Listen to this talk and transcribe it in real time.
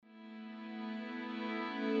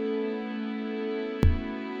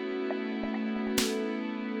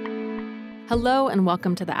Hello and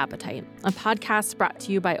welcome to The Appetite, a podcast brought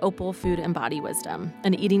to you by Opal Food and Body Wisdom,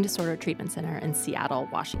 an eating disorder treatment center in Seattle,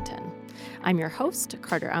 Washington. I'm your host,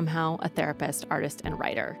 Carter Umhau, a therapist, artist, and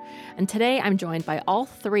writer. And today I'm joined by all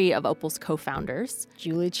three of Opal's co-founders.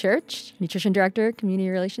 Julie Church, Nutrition Director, Community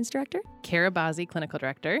Relations Director. Bazzi, Clinical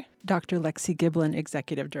Director. Dr. Lexi Giblin,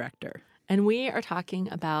 Executive Director. And we are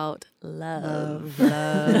talking about love.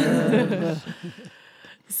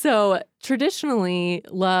 So traditionally,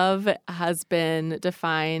 love has been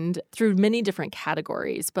defined through many different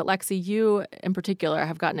categories. But Lexi, you in particular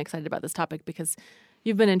have gotten excited about this topic because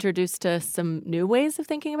you've been introduced to some new ways of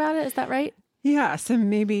thinking about it. Is that right? Yeah, some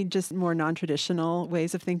maybe just more non-traditional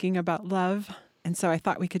ways of thinking about love. And so I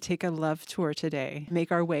thought we could take a love tour today,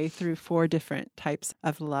 make our way through 4 different types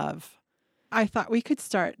of love. I thought we could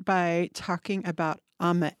start by talking about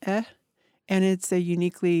amae, and it's a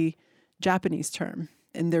uniquely Japanese term.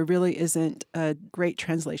 And there really isn't a great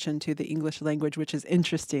translation to the English language, which is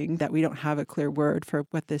interesting that we don't have a clear word for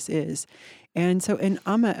what this is. And so in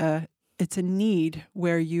amae, it's a need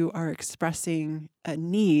where you are expressing a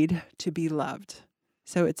need to be loved.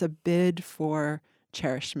 So it's a bid for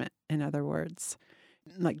cherishment, in other words.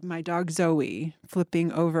 Like my dog Zoe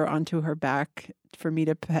flipping over onto her back for me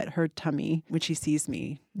to pet her tummy when she sees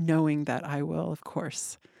me, knowing that I will, of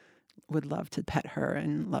course, would love to pet her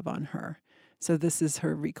and love on her. So this is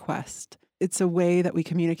her request. It's a way that we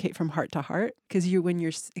communicate from heart to heart because when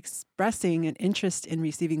you're expressing an interest in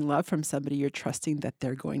receiving love from somebody, you're trusting that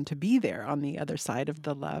they're going to be there on the other side of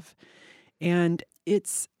the love. And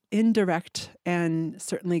it's indirect and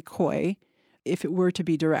certainly coy. If it were to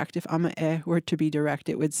be direct, if amae were to be direct,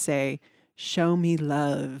 it would say, show me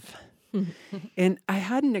love. And I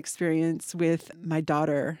had an experience with my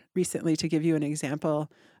daughter recently to give you an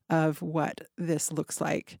example of what this looks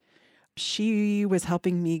like. She was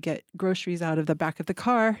helping me get groceries out of the back of the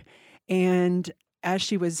car. And as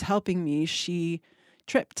she was helping me, she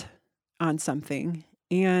tripped on something.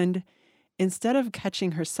 And instead of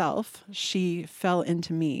catching herself, she fell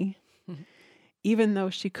into me, even though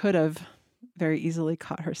she could have very easily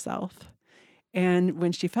caught herself. And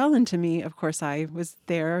when she fell into me, of course, I was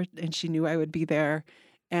there and she knew I would be there.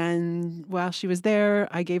 And while she was there,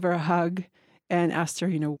 I gave her a hug and asked her,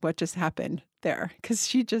 what just happened there? Because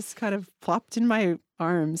she just kind of plopped in my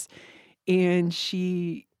arms. And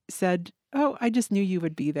she said, oh, I just knew you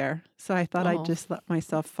would be there. So I thought I'd just let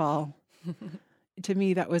myself fall. To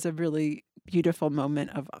me, that was a really beautiful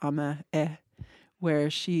moment of amae, where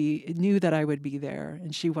she knew that I would be there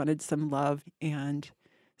and she wanted some love and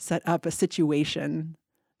set up a situation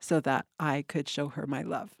so that I could show her my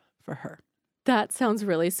love for her. That sounds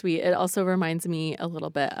really sweet. It also reminds me a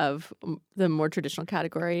little bit of the more traditional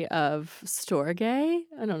category of storge.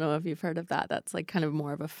 I don't know if you've heard of that. That's like kind of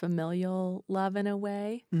more of a familial love in a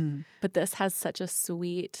way. But this has such a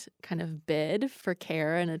sweet kind of bid for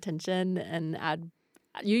care and attention and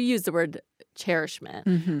you used the word cherishment.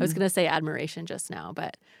 I was going to say admiration just now,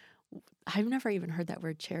 but I've never even heard that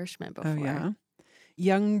word cherishment before. Oh, yeah.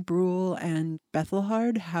 Young, Brule, and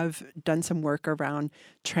Bethelhard have done some work around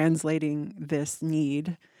translating this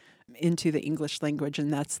need into the English language,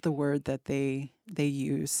 and that's the word that they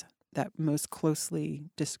use that most closely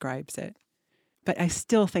describes it. But I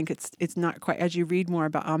still think it's not quite, as you read more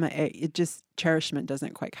about amae, cherishment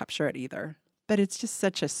doesn't quite capture it either. But it's just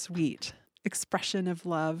such a sweet expression of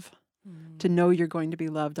love to know you're going to be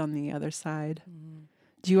loved on the other side.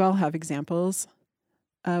 Do you all have examples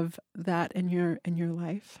of that in your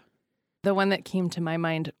life? The one that came to my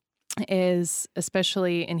mind is,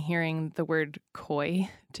 especially in hearing the word coy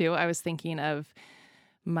too, I was thinking of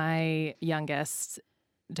my youngest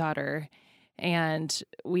daughter, and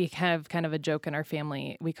we have kind of a joke in our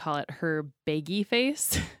family. We call it her baggy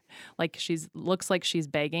face. Like looks like she's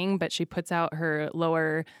begging, but she puts out her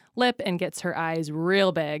lower lip and gets her eyes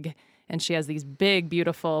real big, and she has these big,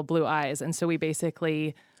 beautiful blue eyes. And so we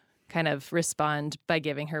basically kind of respond by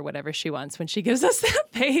giving her whatever she wants when she gives us that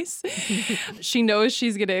face. She knows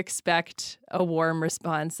she's going to expect a warm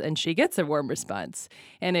response, and she gets a warm response.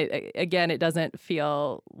 And it doesn't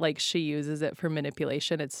feel like she uses it for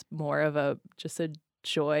manipulation. It's more of just a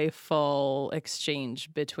joyful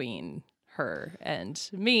exchange between her and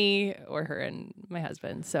me, or her and my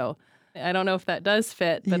husband. So I don't know if that does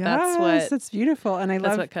fit, but that's beautiful. And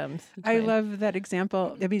that's what comes. I love that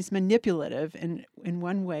example. I mean, it's manipulative in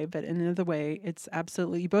one way, but in another way, it's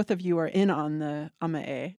absolutely, both of you are in on the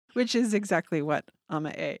amae, which is exactly what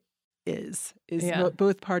amae is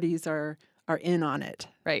both parties are in on it.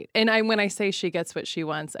 Right. And when I say she gets what she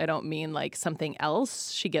wants, I don't mean like something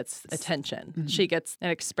else. She gets attention. She gets an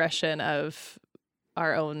expression of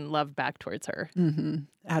our own love back towards her.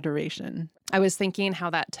 Adoration. I was thinking how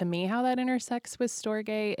that intersects with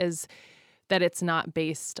storge is that it's not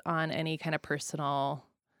based on any kind of personal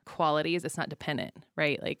qualities. It's not dependent,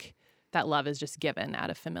 right? Like that love is just given out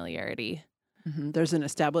of familiarity. There's an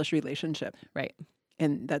established relationship. Right.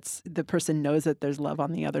 And that's the person knows that there's love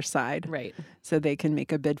on the other side. Right. So they can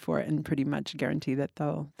make a bid for it and pretty much guarantee that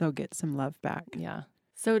they'll get some love back. Yeah.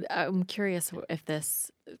 So I'm curious if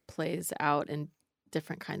this plays out in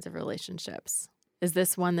different kinds of relationships. Is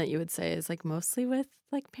this one that you would say is like mostly with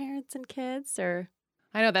like parents and kids, or?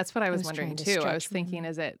 I know that's what I was was wondering trying to too. I stretch was thinking,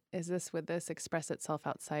 would this express itself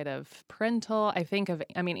outside of parental?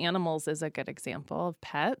 Animals is a good example of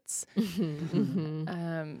pets.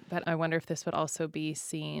 But I wonder if this would also be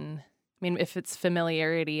seen. I mean, if it's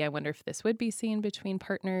familiarity, I wonder if this would be seen between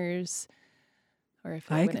partners, or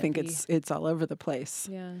if I think it's all over the place.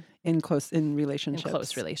 Yeah, in relationships,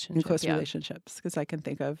 in close relationships, because I can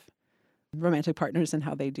think of romantic partners and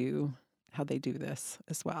how they do this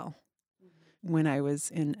as well. When I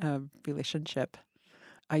was in a relationship,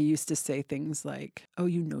 I used to say things like, "Oh,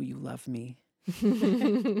 you know you love me."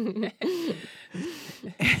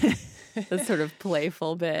 A sort of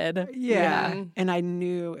playful bid. Yeah. And I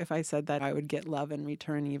knew if I said that, I would get love in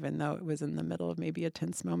return, even though it was in the middle of maybe a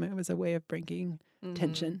tense moment. It was a way of bringing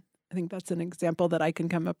tension. I think that's an example that I can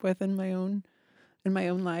come up with in my own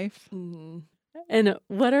life. And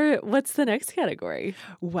what's the next category?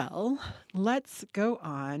 Well, let's go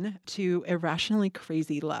on to irrationally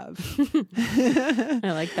crazy love. I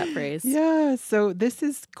like that phrase. Yeah. So this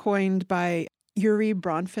is coined by Uri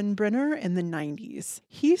Bronfenbrenner in the 90s.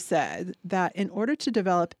 He said that in order to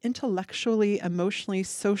develop intellectually, emotionally,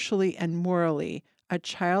 socially, and morally, a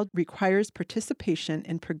child requires participation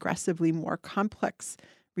in progressively more complex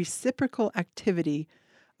reciprocal activity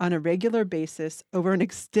on a regular basis over an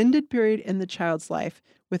extended period in the child's life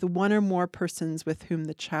with one or more persons with whom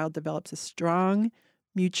the child develops a strong,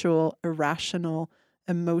 mutual, irrational,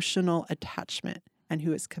 emotional attachment and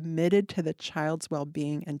who is committed to the child's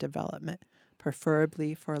well-being and development,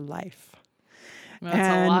 preferably for life. Well,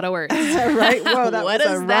 that's a lot of words. Right? Well, what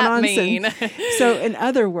does that mean? So in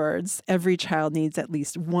other words, every child needs at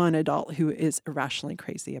least one adult who is irrationally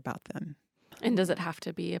crazy about them. And does it have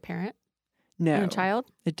to be a parent? No, And a child?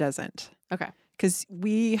 it doesn't. Okay. Because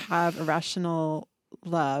we have irrational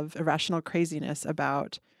love, irrational craziness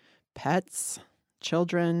about pets,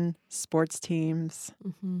 children, sports teams.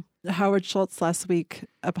 Howard Schultz last week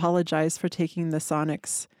apologized for taking the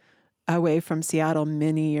Sonics away from Seattle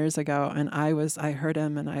many years ago. And I heard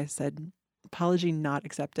him and I said, apology not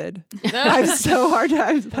accepted. I have so hard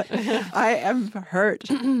times. I am hurt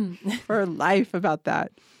for life about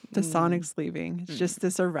that. The Sonics leaving. It's just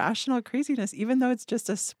this irrational craziness, even though it's just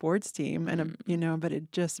a sports team and but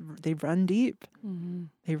they run deep.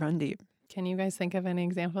 They run deep. Can you guys think of any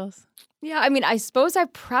examples? Yeah, I mean, I suppose I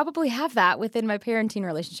probably have that within my parenting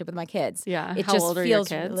relationship with my kids. Yeah. It How just old are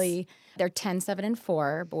feels your kids? really, they're 10, 7, and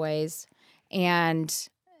 4 boys, and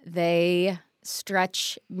they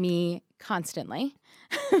stretch me constantly.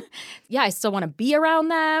 Yeah, I still want to be around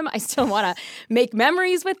them. I still want to make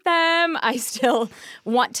memories with them. I still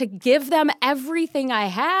want to give them everything I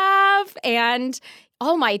have and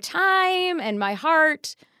all my time and my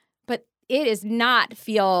heart. But it does not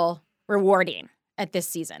feel rewarding at this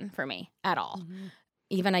season for me at all.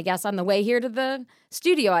 Even, I guess, on the way here to the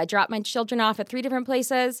studio, I dropped my children off at 3 different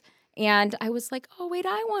places. And I was like, oh, wait,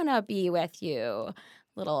 I want to be with you.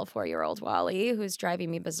 Little 4-year-old Wally, who's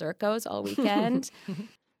driving me berserkos all weekend.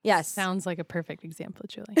 Yes. Sounds like a perfect example,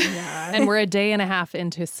 Julie. Yeah. And we're a day and a half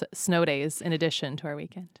into snow days in addition to our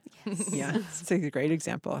weekend. Yeah, it's a great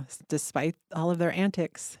example. Despite all of their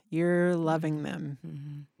antics, you're loving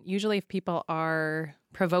them. Usually if people are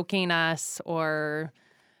provoking us or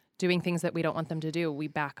doing things that we don't want them to do, we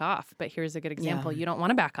back off. But here's a good example. You don't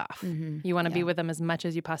want to back off. You want to be with them as much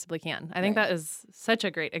as you possibly can. I think that is such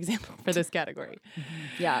a great example for this category.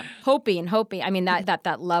 Yeah. Hoping. I mean,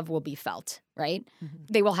 that love will be felt, right?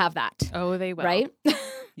 They will have that. Oh, they will. Right?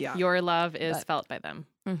 Yeah. Your love is felt by them.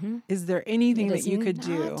 Is there anything that you could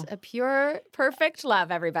do? A pure, perfect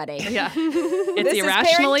love, everybody. Yeah. It's This is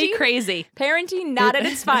irrationally parenting. crazy. Parenting not at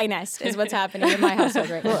its finest is what's happening in my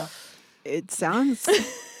household right now. It sounds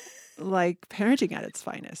like parenting at its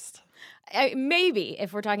finest. Maybe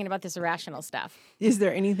if we're talking about this irrational stuff. Is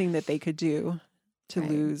there anything that they could do to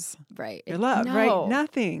lose Right. your love? No. Right?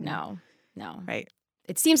 Nothing. No. Right.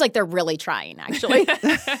 It seems like they're really trying, actually.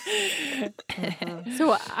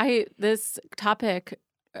 So this topic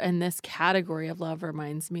and this category of love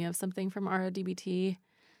reminds me of something from RODBT.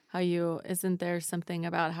 Isn't there something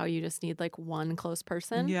about how you just need like one close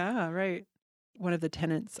person? Yeah, right. one of the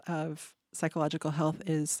tenets of psychological health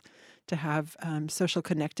is to have social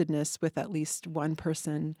connectedness with at least one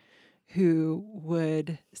person who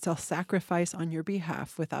would self-sacrifice on your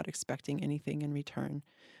behalf without expecting anything in return.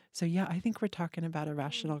 So yeah, I think we're talking about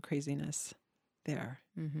irrational craziness there.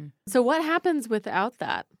 Mm-hmm. So what happens without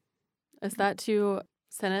that? Is that too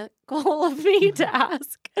cynical of me to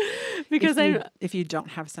ask? Because if you don't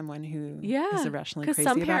have someone who yeah, is irrationally because crazy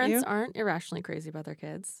some about parents you, aren't irrationally crazy about their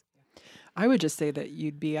kids. I would just say that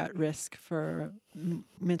you'd be at risk for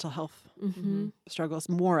mental health Mm-hmm. struggles,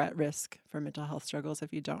 more at risk for mental health struggles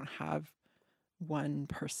if you don't have one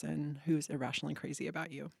person who's irrationally crazy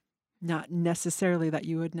about you. Not necessarily that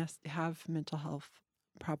you would have mental health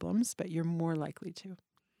problems, but you're more likely to.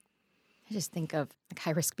 I just think of like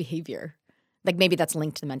high-risk behavior. Like maybe that's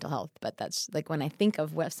linked to mental health, but that's like when I think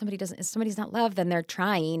of if somebody's not loved, then they're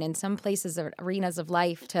trying in some places or arenas of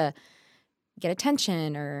life to get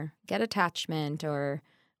attention or get attachment or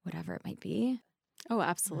whatever it might be. Oh,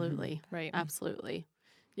 absolutely. Right. Absolutely.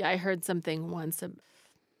 Yeah, I heard something once.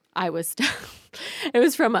 I was, it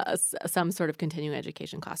was from some sort of continuing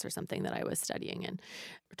education class or something that I was studying, and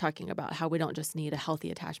we're talking about how we don't just need a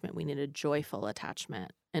healthy attachment, we need a joyful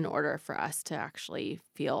attachment in order for us to actually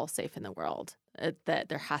feel safe in the world. That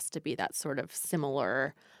there has to be that sort of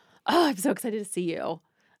similar, oh, I'm so excited to see you,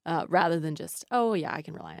 rather than just, oh, yeah, I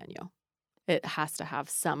can rely on you. It has to have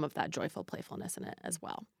some of that joyful playfulness in it as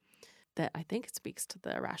well. That I think speaks to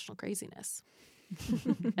the irrational craziness.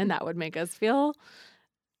 And that would make us feel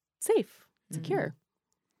safe, secure.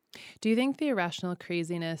 Do you think the irrational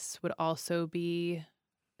craziness would also be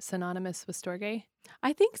synonymous with storge?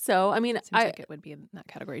 I think so. I mean, Seems like it would be in that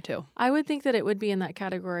category too. I would think that it would be in that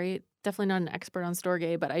category. Definitely not an expert on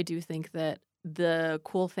storge, but I do think that the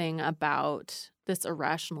cool thing about this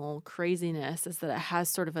irrational craziness is that it has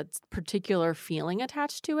sort of a particular feeling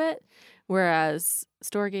attached to it, whereas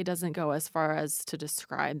storge doesn't go as far as to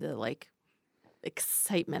describe the like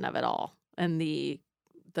excitement of it all and the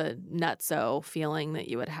nutso feeling that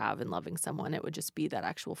you would have in loving someone. It would just be that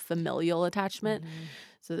actual familial attachment. Mm-hmm.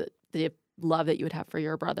 So that the love that you would have for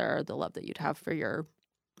your brother, the love that you'd have for your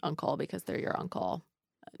uncle because they're your uncle,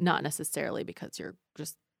 not necessarily because you're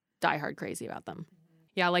just diehard crazy about them.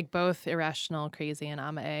 Yeah, like both irrational crazy and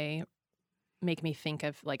amae make me think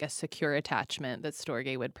of like a secure attachment that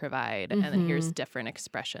storge would provide. And then here's different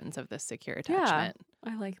expressions of this secure attachment.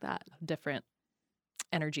 I like that. Different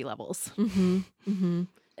energy levels.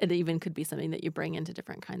 It even could be something that you bring into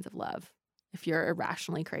different kinds of love. If you're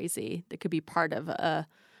irrationally crazy, that could be part of a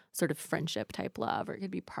sort of friendship type love, or it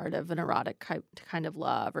could be part of an erotic kind of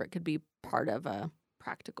love, or it could be part of a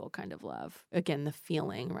practical kind of love. Again, the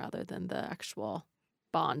feeling rather than the actual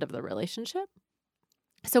bond of the relationship.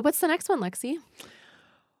 So what's the next one, Lexi?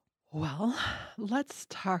 Well, let's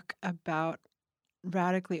talk about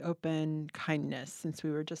radically open kindness, since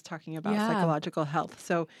we were just talking about psychological health.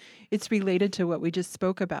 So it's related to what we just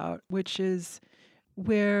spoke about, which is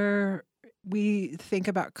where we think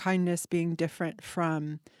about kindness being different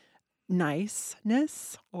from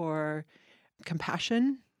niceness or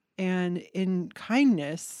compassion. And in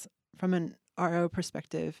kindness, from an RO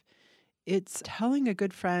perspective, it's telling a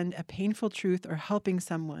good friend a painful truth or helping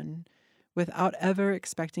someone without ever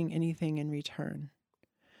expecting anything in return.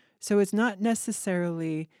 So it's not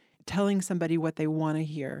necessarily telling somebody what they want to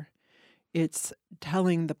hear. It's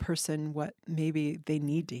telling the person what maybe they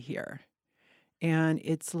need to hear. And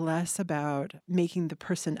it's less about making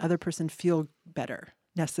the other person feel better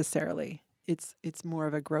necessarily. It's more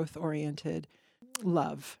of a growth-oriented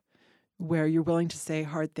love where you're willing to say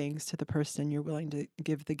hard things to the person. You're willing to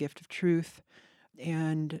give the gift of truth.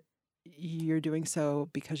 And you're doing so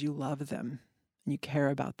because you love them. You care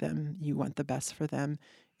about them. You want the best for them.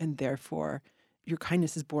 And therefore, your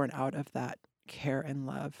kindness is born out of that care and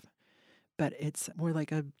love. But it's more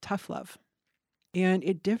like a tough love. And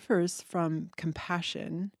it differs from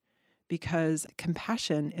compassion because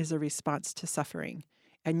compassion is a response to suffering.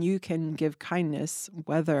 And you can give kindness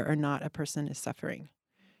whether or not a person is suffering.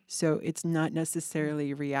 So it's not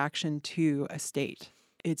necessarily a reaction to a state.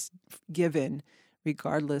 It's given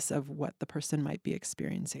regardless of what the person might be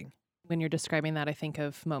experiencing. When you're describing that, I think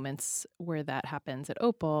of moments where that happens at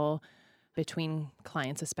Opal, between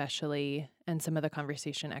clients especially, and some of the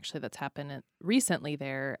conversation actually that's happened recently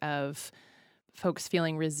there of folks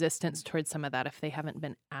feeling resistance towards some of that if they haven't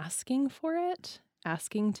been asking for it,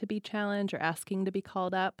 asking to be challenged or asking to be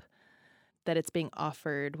called up, that it's being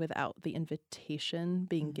offered without the invitation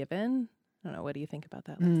being given. I don't know. What do you think about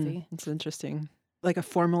that, Lexi? It's interesting. Like a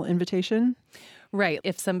formal invitation? Right.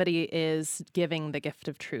 If somebody is giving the gift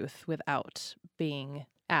of truth without being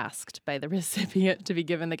asked by the recipient to be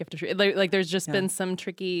given the gift of truth. Like there's just been some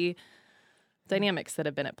tricky dynamics that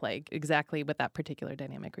have been at play exactly with that particular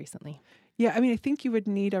dynamic recently. Yeah, I mean, I think you would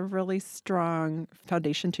need a really strong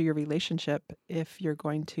foundation to your relationship if you're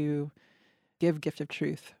going to give gift of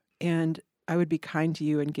truth. And I would be kind to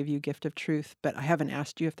you and give you gift of truth, but I haven't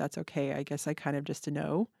asked you if that's okay. I guess I kind of just to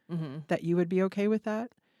know that you would be okay with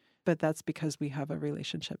that. But that's because we have a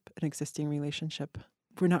relationship, an existing relationship.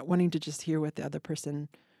 We're not wanting to just hear what the other person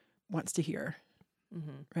wants to hear,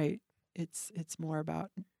 right? It's more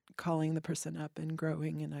about calling the person up and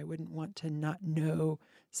growing, and I wouldn't want to not know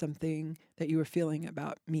something that you were feeling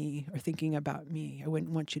about me or thinking about me. I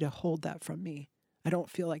wouldn't want you to hold that from me. I don't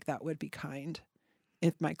feel like that would be kind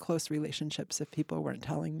in my close relationships if people weren't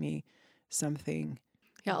telling me something.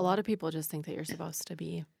 Yeah, a lot of people just think that you're supposed to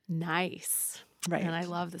be nice. Right. And I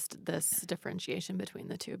love this differentiation between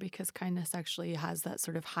the two, because kindness actually has that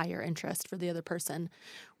sort of higher interest for the other person.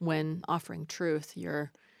 When offering truth,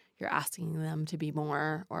 you're asking them to be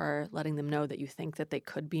more, or letting them know that you think that they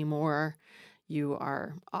could be more. You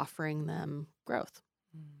are offering them growth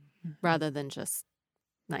rather than just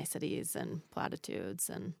niceties and platitudes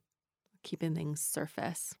and keeping things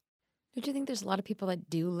surface. Don't you think there's a lot of people that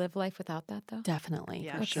do live life without that, though? Definitely.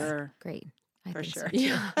 Yeah, sure. Great. I For think sure. so.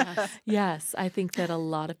 Yeah. Yes, I think that a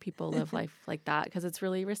lot of people live life like that because it's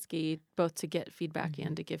really risky both to get feedback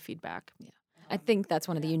and to give feedback. Yeah. I think that's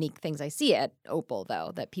one of the unique things I see at Opal,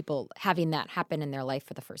 though, that people having that happen in their life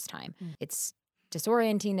for the first time. It's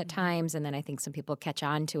disorienting at times, and then I think some people catch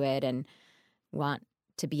on to it and want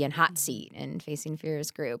to be in hot seat and Facing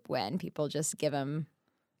Fears group when people just give them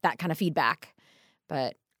that kind of feedback.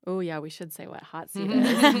 But oh, yeah, we should say what hot seat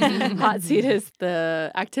is. Hot seat is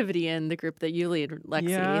the activity in the group that you lead,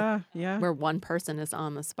 Lexi, Yeah. where one person is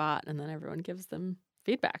on the spot and then everyone gives them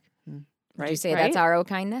feedback. would you say that's RO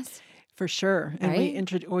kindness? For sure. And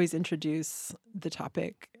Right? we always introduce the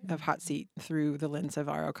topic of hot seat through the lens of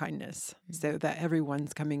RO kindness, so that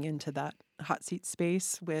everyone's coming into that hot seat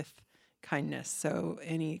space with kindness. So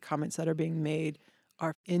any comments that are being made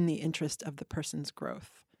are in the interest of the person's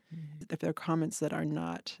growth. If there are comments that are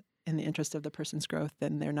not in the interest of the person's growth,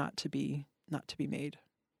 then they're not to be made.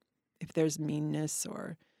 If there's meanness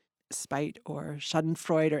or spite or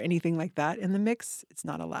schadenfreude or anything like that in the mix, it's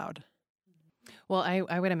not allowed. Well,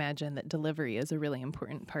 I would imagine that delivery is a really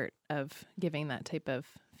important part of giving that type of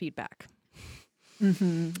feedback.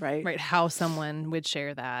 Right. Right, how someone would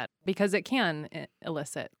share that, because it can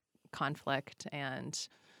elicit conflict and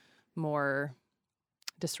more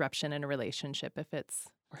disruption in a relationship if it's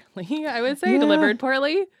poorly, I would say, delivered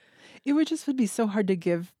poorly. It would be so hard to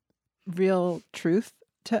give real truth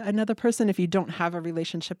to another person if you don't have a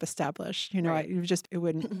relationship established. You know, Right. it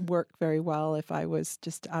wouldn't work very well if I was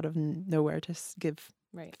just out of nowhere to give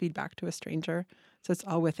Right. feedback to a stranger. So it's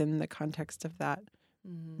all within the context of that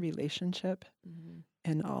relationship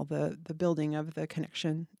and all the building of the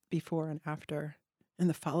connection before and after, and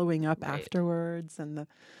the following up Right. afterwards, and the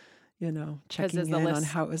checking as in the on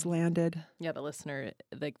how it was landed. Yeah, the listener,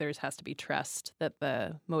 like there has to be trust that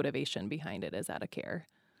the motivation behind it is out of care.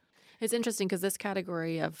 It's interesting because this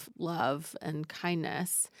category of love and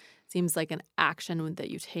kindness seems like an action that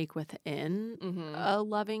you take within a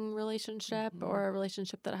loving relationship or a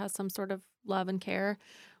relationship that has some sort of love and care,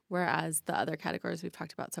 whereas the other categories we've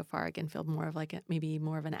talked about so far, again, feel more of like maybe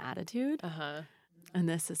more of an attitude. And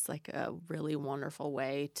this is like a really wonderful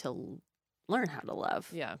way to learn how to love.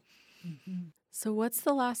 Yeah. So what's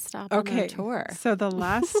the last stop on our tour? So the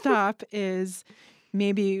last stop is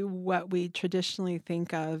maybe what we traditionally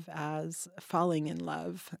think of as falling in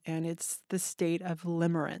love, and it's the state of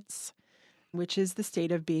limerence, which is the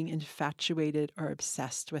state of being infatuated or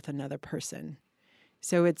obsessed with another person.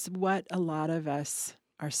 So it's what a lot of us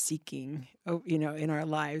are seeking, in our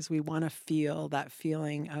lives. We want to feel that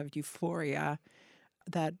feeling of euphoria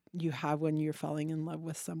that you have when you're falling in love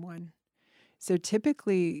with someone. So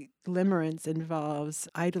typically, limerence involves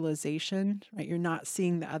idolization, right? You're not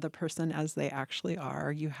seeing the other person as they actually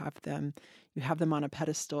are. You have them on a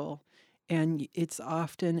pedestal, and it's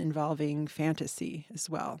often involving fantasy as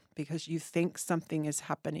well, because you think something is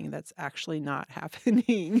happening that's actually not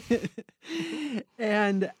happening.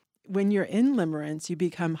 And when you're in limerence, you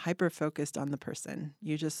become hyper-focused on the person.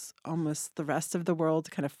 You just almost, the rest of the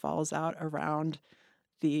world kind of falls out around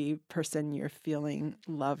the person you're feeling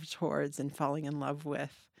love towards and falling in love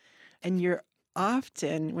with. And you're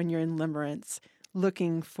often, when you're in limerence,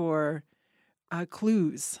 looking for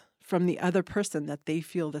clues from the other person that they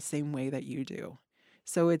feel the same way that you do.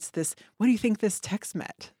 So it's this, what do you think this text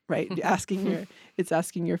meant, right? asking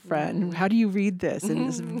your friend, how do you read this? And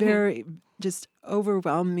it's very just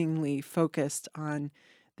overwhelmingly focused on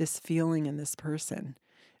this feeling in this person,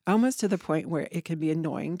 almost to the point where it can be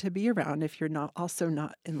annoying to be around if you're not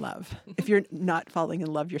in love, if you're not falling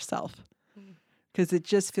in love yourself. Because it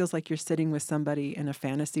just feels like you're sitting with somebody in a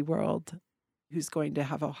fantasy world who's going to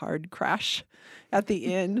have a hard crash at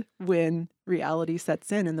the end when reality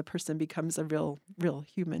sets in and the person becomes a real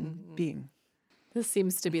human being. This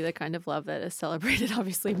seems to be the kind of love that is celebrated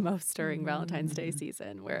obviously most during Valentine's Day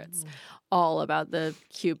season, where it's all about the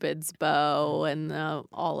Cupid's bow and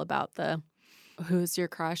all about the who's your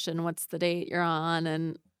crush and what's the date you're on,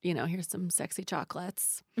 and here's some sexy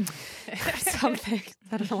chocolates or something.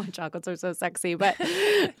 I don't know why chocolates are so sexy, but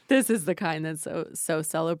this is the kind that's so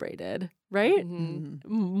celebrated, right?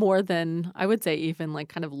 More than, I would say, even like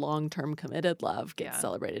kind of long-term committed love gets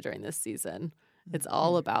celebrated during this season. It's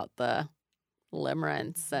all about the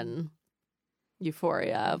limerence and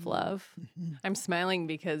euphoria of love. I'm smiling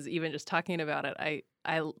because even just talking about it,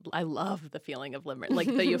 I love the feeling of limerence, like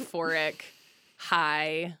the euphoric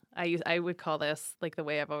high. I would call this, like, the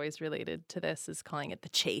way I've always related to this is calling it the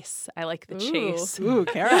chase. I like the chase. Ooh,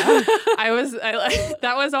 Kara.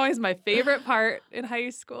 That was always my favorite part in high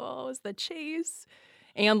school, was the chase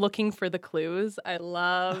and looking for the clues. I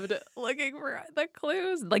loved looking for the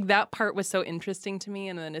clues. Like, that part was so interesting to me.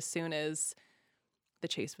 And then as soon as the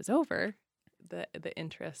chase was over, the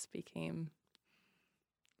interest became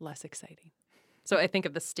less exciting. So I think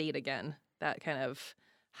of the state again, that kind of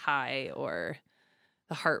high, or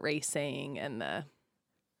the heart racing and the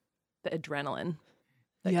adrenaline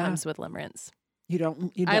that comes with limerence. You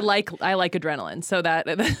don't. I like adrenaline, so that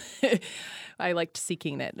I liked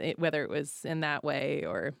seeking it, whether it was in that way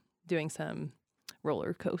or doing some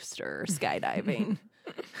roller coaster or skydiving.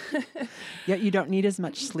 Yet you don't need as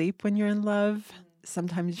much sleep when you're in love.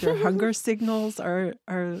 Sometimes your hunger signals are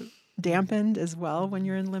dampened as well when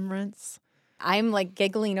you're in limerence. I'm like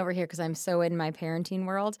giggling over here because I'm so in my parenting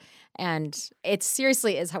world. And it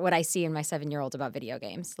seriously is what I see in my 7-year-old about video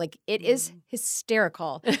games. Like, it is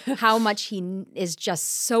hysterical how much he is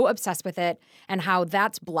just so obsessed with it, and how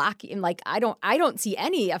that's blocking. Like, I don't see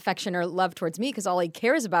any affection or love towards me because all he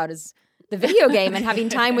cares about is the video game and having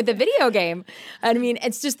time with the video game. I mean,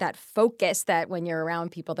 it's just that focus that when you're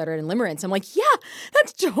around people that are in limerence, I'm like, yeah,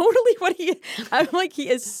 that's totally what I'm like, he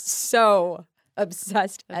is so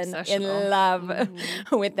obsessed and in love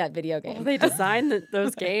with that video game. Well, they designed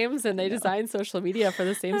those games, and they designed social media for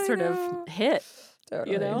the same sort of hit.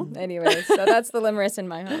 Totally. Anyways, so that's the limerence in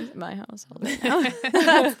my household right now.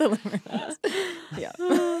 That's the limerence.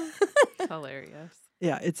 Yeah. Hilarious.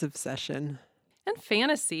 Yeah, it's obsession. And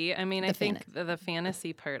fantasy. I mean, I think the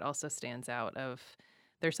fantasy part also stands out. Of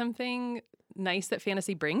there's something nice that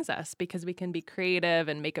fantasy brings us, because we can be creative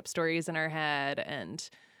and make up stories in our head and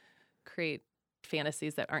create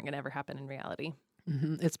fantasies that aren't going to ever happen in reality.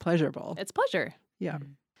 It's pleasurable. It's pleasure. Yeah.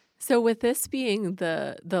 So with this being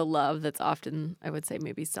the love that's often, I would say,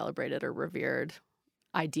 maybe celebrated or revered,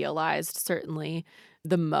 idealized certainly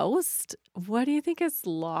the most, what do you think is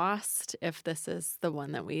lost if this is the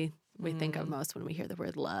one that we think of most when we hear the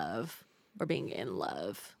word love or being in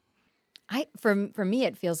love? For me,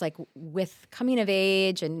 it feels like with coming of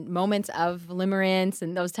age and moments of limerence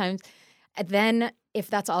and those times, then if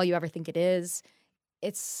that's all you ever think it is,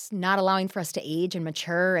 it's not allowing for us to age and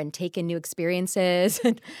mature and take in new experiences.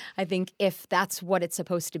 And I think if that's what it's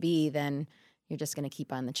supposed to be, then you're just going to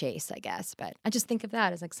keep on the chase, I guess. But I just think of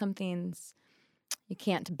that as like something's, you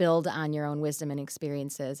can't build on your own wisdom and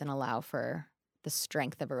experiences and allow for the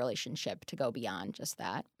strength of a relationship to go beyond just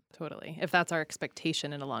that. Totally. If that's our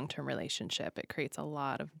expectation in a long-term relationship, it creates a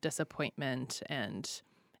lot of disappointment, and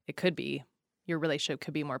it could be, your relationship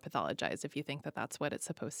could be more pathologized if you think that that's what it's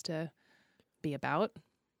supposed to be about,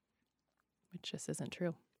 which just isn't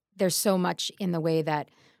true. There's so much in the way that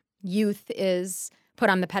youth is put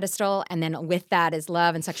on the pedestal, and then with that is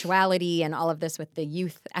love and sexuality and all of this with the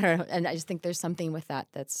youth. I don't know. And I just think there's something with that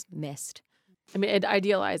that's missed. I mean, it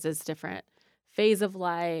idealizes different phase of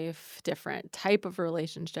life, different type of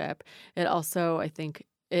relationship. It also, I think,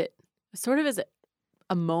 it sort of is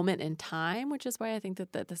a moment in time, which is why I think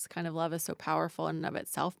that this kind of love is so powerful in and of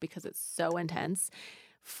itself, because it's so intense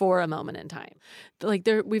for a moment in time. Like,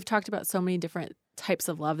 we've talked about so many different types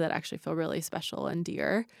of love that actually feel really special and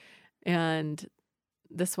dear. And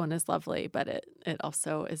this one is lovely, but it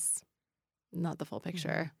also is not the full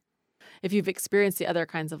picture. If you've experienced the other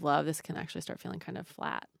kinds of love, this can actually start feeling kind of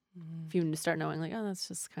flat. If you start knowing, like, oh, that's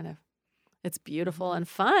just kind of, it's beautiful and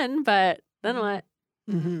fun, but then what?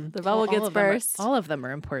 The bubble gets burst. All of them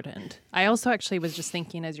are important. I also actually was just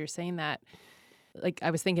thinking, as you're saying that, like,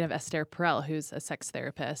 I was thinking of Esther Perel, who's a sex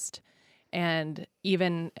therapist, and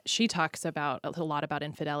even she talks about a lot about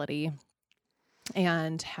infidelity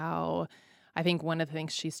and how I think one of the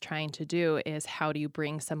things she's trying to do is how do you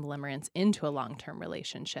bring some limerence into a long-term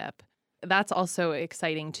relationship? That's also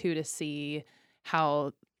exciting, too, to see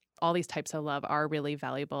how all these types of love are really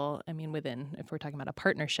valuable. I mean, if we're talking about a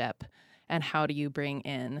partnership, and how do you bring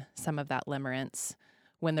in some of that limerence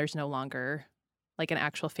when there's no longer like an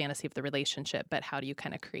actual fantasy of the relationship, but how do you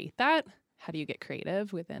kind of create that? How do you get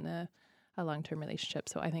creative within a long-term relationship?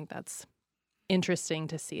 So I think that's interesting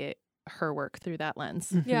to see her work through that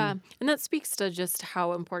lens. Yeah. And that speaks to just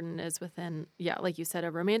how important it is within, like you said,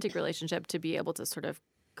 a romantic relationship to be able to sort of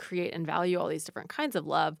create and value all these different kinds of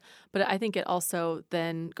love. But I think it also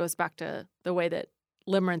then goes back to the way that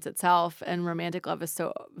limerence itself and romantic love is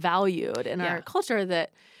so valued in our culture,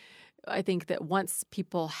 that I think that once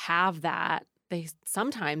people have that, they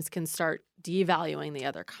sometimes can start devaluing the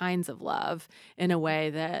other kinds of love in a way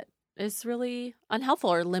that is really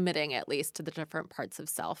unhelpful, or limiting at least to the different parts of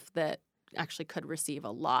self that actually could receive a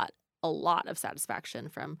lot of satisfaction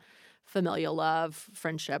from familial love,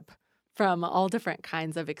 friendship, from all different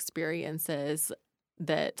kinds of experiences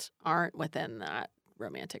that aren't within that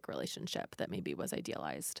romantic relationship that maybe was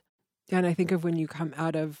idealized. Yeah, and I think of when you come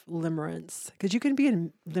out of limerence, because you can be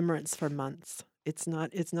in limerence for months. It's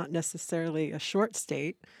not necessarily a short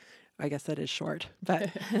state. I guess that is short, but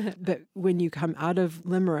when you come out of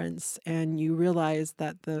limerence and you realize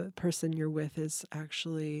that the person you're with is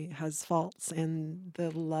actually has faults, and the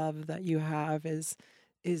love that you have is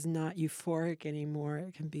not euphoric anymore,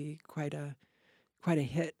 it can be quite a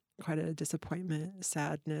hit, quite a disappointment,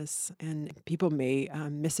 sadness, and people may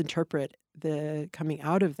misinterpret the coming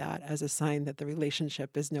out of that as a sign that the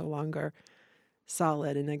relationship is no longer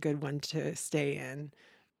solid and a good one to stay in.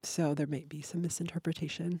 So there may be some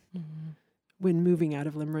misinterpretation when moving out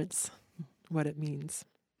of limerence, what it means.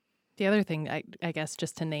 The other thing, I guess,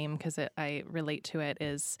 just to name, because I relate to it,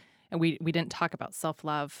 is, and we didn't talk about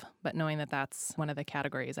self-love, but knowing that that's one of the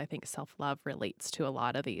categories, I think self-love relates to a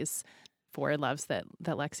lot of these four loves that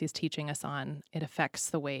Lexi's teaching us on. It affects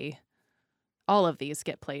the way all of these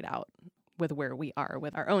get played out with where we are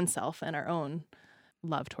with our own self and our own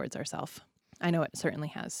love towards ourself. I know it certainly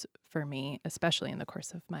has for me, especially in the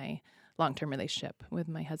course of my long-term relationship with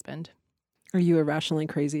my husband. Are you irrationally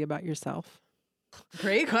crazy about yourself?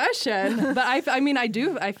 Great question. But I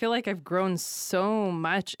feel like I've grown so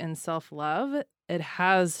much in self-love. It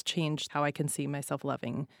has changed how I can see myself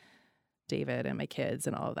loving David and my kids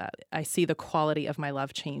and all of that. I see the quality of my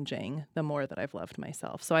love changing the more that I've loved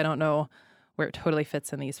myself. So I don't know where it totally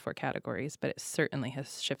fits in these four categories, but it certainly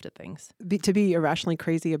has shifted things. To be irrationally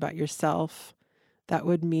crazy about yourself, that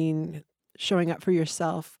would mean showing up for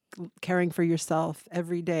yourself, caring for yourself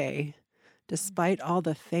every day, despite all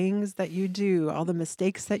the things that you do, all the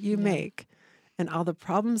mistakes that you make, and all the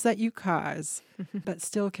problems that you cause, but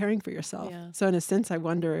still caring for yourself. Yeah. So in a sense, I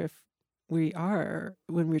wonder if we are,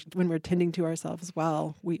 when we're tending to ourselves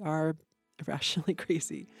well, we are irrationally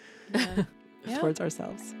crazy towards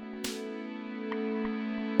ourselves.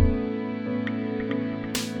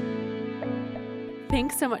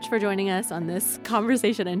 Thanks so much for joining us on this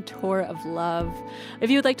conversation and tour of love. If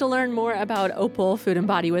you would like to learn more about Opal Food and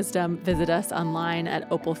Body Wisdom, visit us online at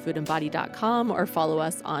opalfoodandbody.com or follow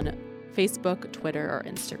us on Facebook, Twitter, or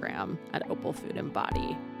Instagram at Opal Food and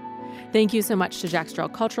Body. Thank you so much to Jack Strahl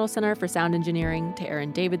Cultural Center for sound engineering, to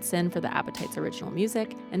Aaron Davidson for the Appetites original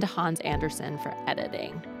music, and to Hans Anderson for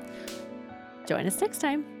editing. Join us next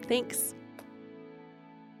time. Thanks.